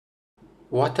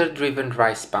Water-driven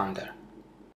rice pounder.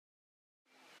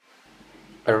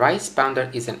 A rice pounder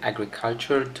is an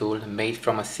agricultural tool made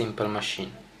from a simple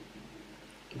machine.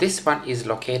 This one is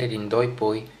located in Doi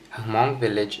Pui Hmong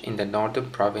Village in the northern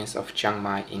province of Chiang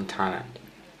Mai in Thailand.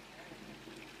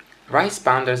 Rice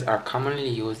pounders are commonly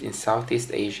used in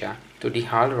Southeast Asia to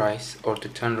dehull rice or to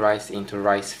turn rice into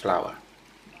rice flour.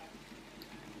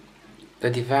 The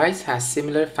device has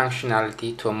similar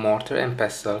functionality to a mortar and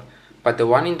pestle, but the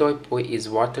one in Doi Pui is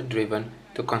water-driven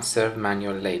to conserve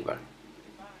manual labor.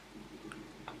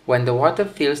 When the water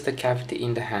fills the cavity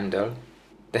in the handle,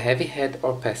 the heavy head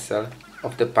or pestle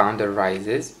of the pounder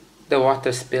rises, the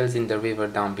water spills in the river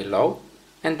down below,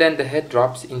 and then the head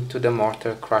drops into the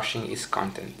mortar, crushing its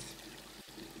contents.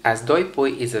 As Doi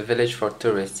Pui is a village for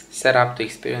tourists set up to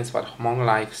experience what Hmong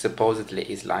life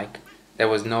supposedly is like, there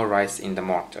was no rice in the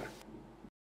mortar.